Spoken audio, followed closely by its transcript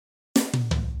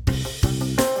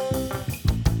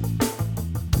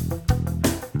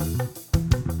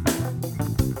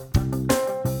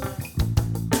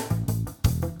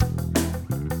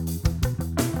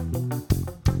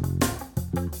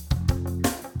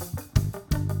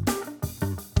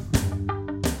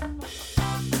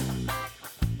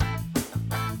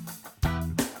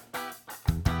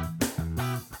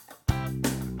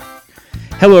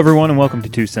Hello, everyone, and welcome to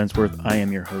 2 Cents Worth. I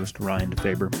am your host, Ryan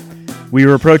DeFaber. We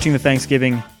are approaching the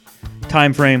Thanksgiving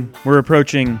time frame. We're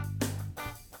approaching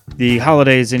the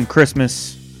holidays in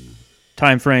Christmas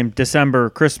time frame,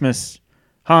 December, Christmas,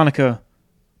 Hanukkah,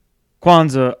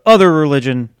 Kwanzaa, other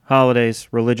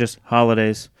religious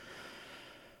holidays.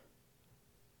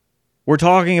 We're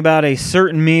talking about a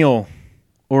certain meal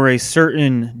or a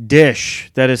certain dish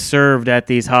that is served at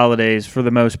these holidays for the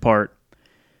most part.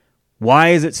 Why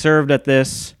is it served at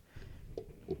this?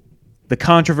 The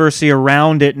controversy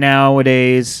around it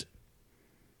nowadays.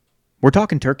 We're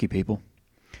talking turkey, people.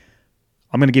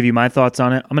 I'm going to give you my thoughts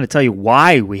on it. I'm going to tell you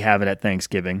why we have it at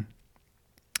Thanksgiving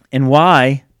and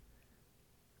why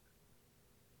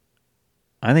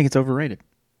I think it's overrated.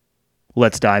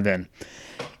 Let's dive in.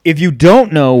 If you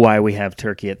don't know why we have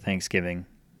turkey at Thanksgiving,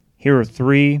 here are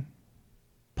 3+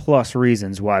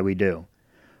 reasons why we do.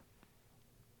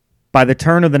 By the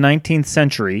turn of the 19th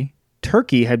century,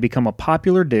 turkey had become a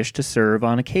popular dish to serve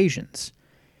on occasions.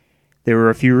 There were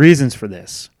a few reasons for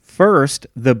this. First,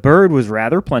 the bird was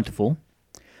rather plentiful.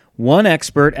 One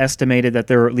expert estimated that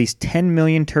there were at least 10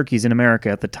 million turkeys in America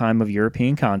at the time of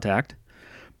European contact.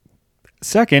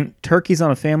 Second, turkeys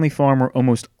on a family farm were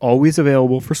almost always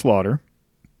available for slaughter.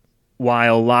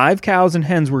 While live cows and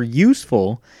hens were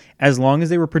useful as long as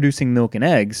they were producing milk and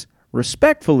eggs,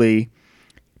 respectfully,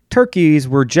 turkeys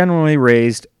were generally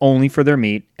raised only for their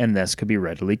meat and thus could be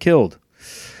readily killed.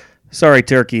 Sorry,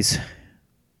 turkeys.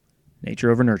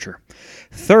 Nature over nurture.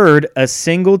 Third, a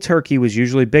single turkey was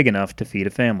usually big enough to feed a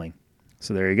family.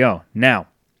 So there you go. Now,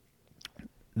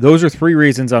 those are 3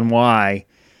 reasons on why,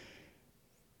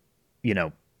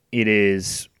 it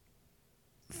is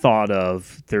thought of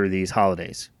through these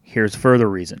holidays. Here's a further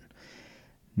reason.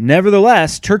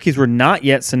 Nevertheless, turkeys were not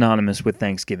yet synonymous with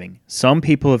Thanksgiving. Some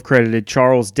people have credited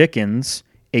Charles Dickens'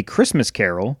 A Christmas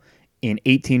Carol in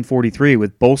 1843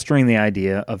 with bolstering the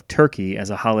idea of turkey as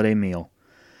a holiday meal.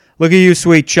 Look at you,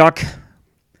 sweet Chuck.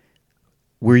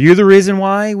 Were you the reason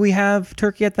why we have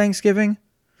turkey at Thanksgiving?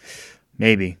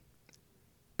 Maybe.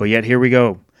 But yet here we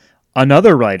go.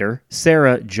 Another writer,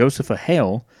 Sarah Josepha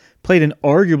Hale, played an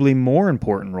arguably more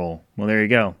important role. Well, there you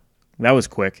go. That was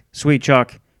quick. Sweet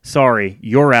Chuck. Sorry,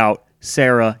 you're out.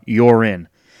 Sarah, you're in.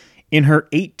 In her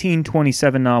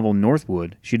 1827 novel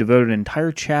Northwood, she devoted an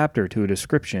entire chapter to a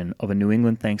description of a New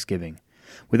England Thanksgiving,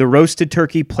 with a roasted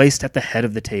turkey placed at the head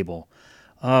of the table.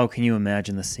 Oh, can you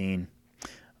imagine the scene?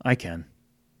 I can.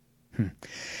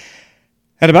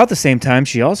 At about the same time,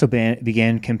 she also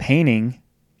began campaigning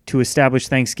to establish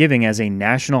Thanksgiving as a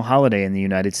national holiday in the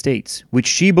United States, which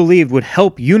she believed would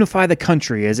help unify the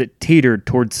country as it teetered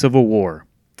toward civil war.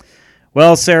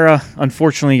 Well, Sarah,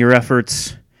 unfortunately, your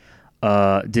efforts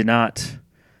did not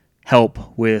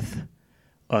help with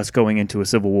us going into a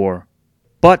civil war.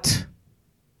 But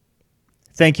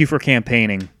thank you for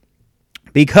campaigning,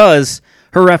 because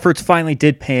her efforts finally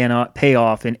did pay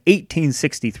off in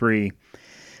 1863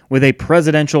 with a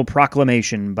presidential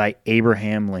proclamation by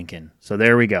Abraham Lincoln. So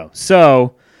there we go.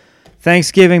 So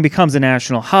Thanksgiving becomes a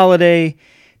national holiday.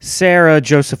 Sarah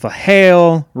Josepha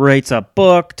Hale writes a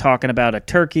book talking about a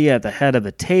turkey at the head of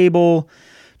the table.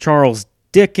 Charles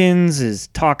Dickens is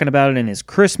talking about it in his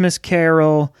Christmas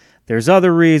Carol. There's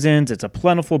other reasons. It's a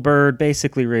plentiful bird,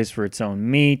 basically raised for its own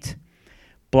meat.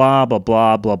 Blah, blah,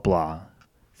 blah, blah, blah.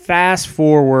 Fast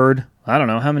forward, I don't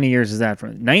know, how many years is that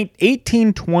from?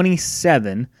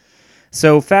 1827.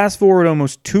 So fast forward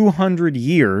almost 200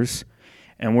 years,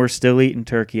 and we're still eating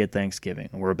turkey at Thanksgiving.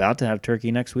 We're about to have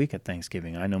turkey next week at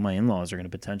Thanksgiving. I know my in-laws are going to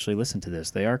potentially listen to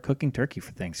this. They are cooking turkey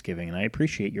for Thanksgiving, and I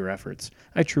appreciate your efforts.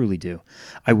 I truly do.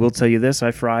 I will tell you this. I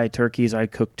fry turkeys. I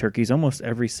cook turkeys almost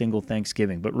every single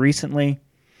Thanksgiving. But recently,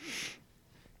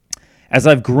 as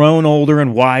I've grown older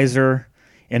and wiser,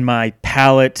 and my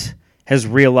palate has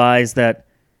realized that,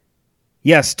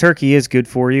 yes, turkey is good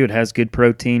for you. It has good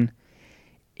protein.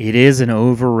 It is an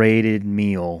overrated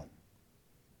meal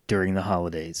during the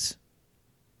holidays.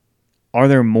 Are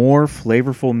there more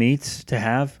flavorful meats to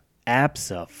have?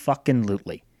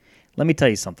 Abso-fucking-lutely. Let me tell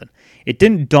you something. It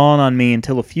didn't dawn on me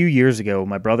until a few years ago.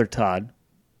 My brother Todd,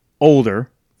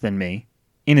 older than me,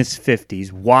 in his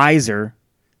 50s, wiser,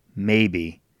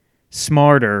 maybe,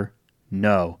 smarter,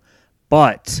 no.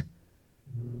 But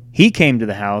he came to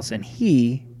the house and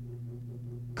he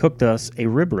cooked us a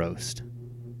rib roast.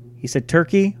 He said,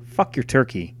 turkey, fuck your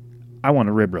turkey. I want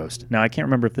a rib roast. Now, I can't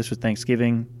remember if this was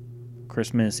Thanksgiving,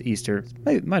 Christmas, Easter.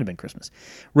 It might have been Christmas.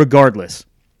 Regardless,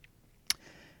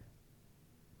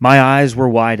 my eyes were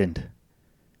widened.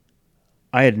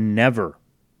 I had never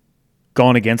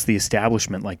gone against the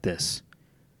establishment like this.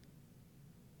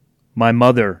 My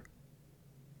mother,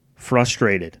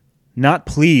 frustrated, Not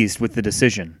pleased with the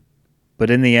decision.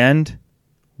 But in the end,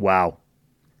 wow.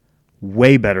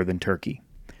 Way better than turkey.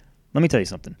 Let me tell you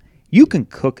something. You can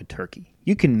cook a turkey.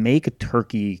 You can make a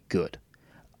turkey good.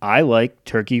 I like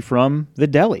turkey from the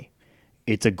deli.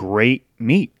 It's a great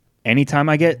meat. Anytime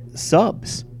I get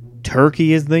subs,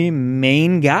 turkey is the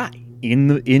main guy in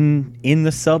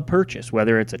the sub purchase.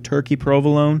 Whether it's a turkey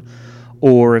provolone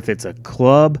or if it's a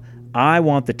club, I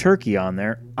want the turkey on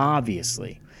there,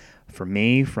 obviously. For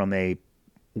me, from a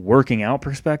working out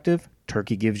perspective,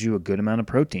 turkey gives you a good amount of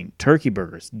protein. Turkey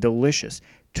burgers, delicious.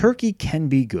 Turkey can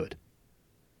be good.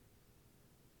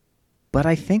 But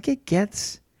I think it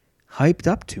gets hyped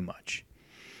up too much.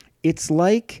 It's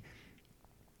like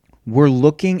we're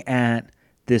looking at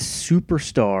this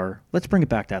superstar. Let's bring it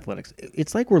back to athletics.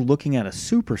 It's like we're looking at a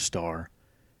superstar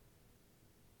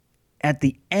at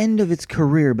the end of its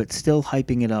career, but still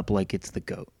hyping it up like it's the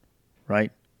GOAT,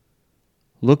 right?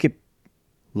 Look at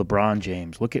LeBron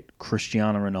James. Look at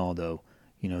Cristiano Ronaldo.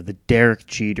 The Derek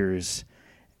Jeters.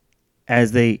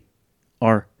 As they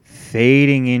are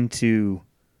fading into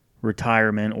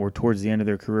retirement or towards the end of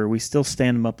their career, we still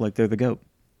stand them up like they're the GOAT.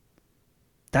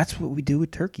 That's what we do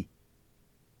with turkey.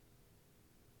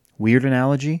 Weird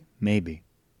analogy? Maybe.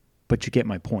 But you get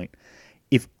my point.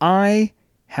 If I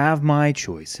have my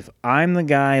choice, if I'm the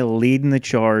guy leading the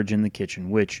charge in the kitchen,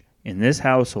 which in this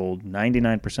household,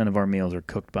 99% of our meals are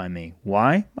cooked by me.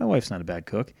 Why? My wife's not a bad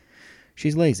cook.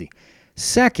 She's lazy.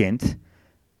 Second,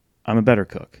 I'm a better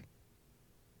cook.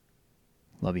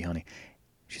 Love you, honey.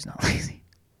 She's not lazy.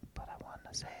 But I wanted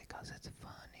to say it because it's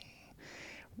funny.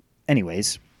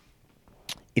 Anyways,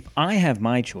 if I have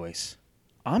my choice,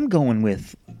 I'm going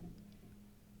with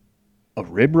a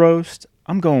rib roast.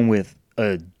 I'm going with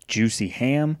a juicy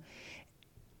ham.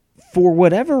 For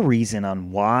whatever reason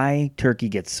on why turkey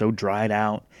gets so dried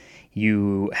out,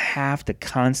 you have to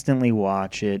constantly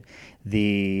watch it.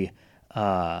 The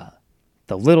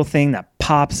little thing that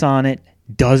pops on it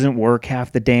doesn't work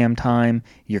half the damn time.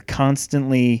 You're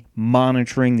constantly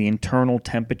monitoring the internal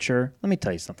temperature. Let me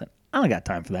tell you something. I don't got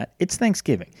time for that. It's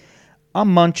Thanksgiving.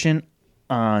 I'm munching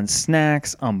on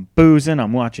snacks. I'm boozing.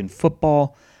 I'm watching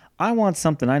football. I want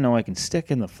something I know I can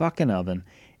stick in the fucking oven.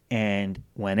 And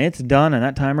when it's done and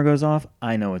that timer goes off,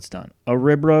 I know it's done. A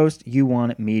rib roast, you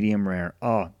want it medium rare.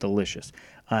 Oh, delicious.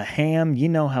 A ham, you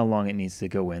know how long it needs to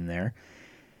go in there.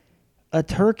 A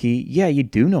turkey, yeah, you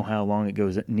do know how long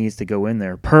it needs to go in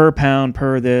there. Per pound,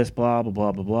 per this, blah, blah,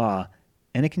 blah, blah, blah.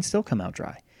 And it can still come out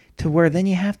dry. To where then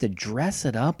you have to dress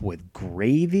it up with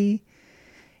gravy.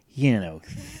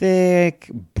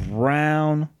 Thick,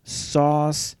 brown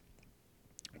sauce,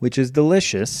 which is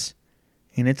delicious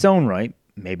in its own right.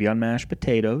 Maybe on mashed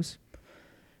potatoes,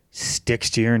 sticks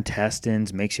to your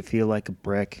intestines, makes you feel like a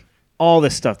brick, all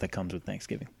this stuff that comes with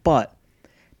Thanksgiving. But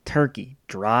turkey,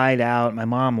 dried out, my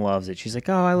mom loves it. She's like,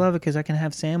 oh, I love it because I can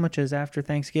have sandwiches after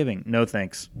Thanksgiving. No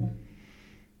thanks.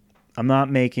 I'm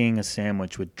not making a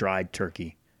sandwich with dried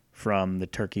turkey from the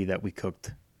turkey that we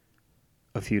cooked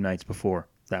a few nights before.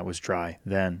 That was dry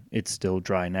then. It's still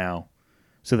dry now.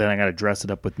 So then I got to dress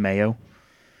it up with mayo.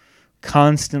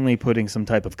 Constantly putting some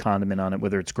type of condiment on it,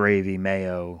 whether it's gravy,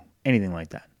 mayo, anything like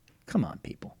that. Come on,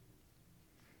 people.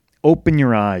 Open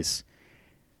your eyes.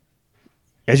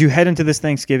 As you head into this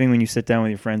Thanksgiving, when you sit down with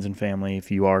your friends and family,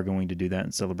 if you are going to do that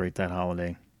and celebrate that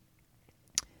holiday,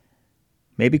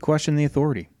 maybe question the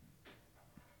authority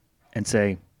and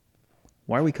say,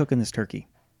 why are we cooking this turkey?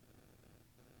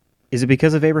 Is it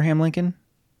because of Abraham Lincoln?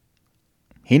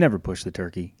 He never pushed the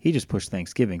turkey. He just pushed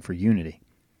Thanksgiving for unity.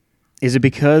 Is it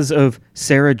because of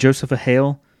Sarah Josepha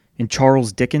Hale and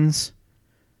Charles Dickens?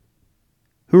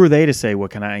 Who are they to say,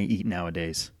 what can I eat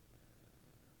nowadays?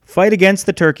 Fight against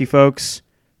the turkey, folks.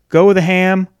 Go with the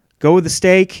ham. Go with the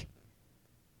steak.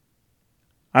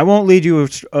 I won't lead you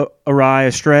awry,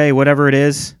 astray, whatever it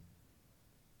is.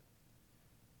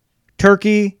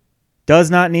 Turkey does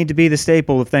not need to be the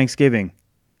staple of Thanksgiving.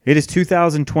 It is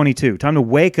 2022. Time to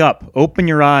wake up. Open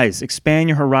your eyes. Expand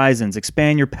your horizons.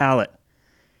 Expand your palate.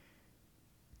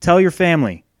 Tell your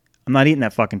family, I'm not eating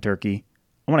that fucking turkey.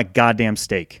 I want a goddamn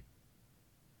steak.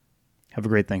 Have a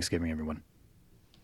great Thanksgiving, everyone.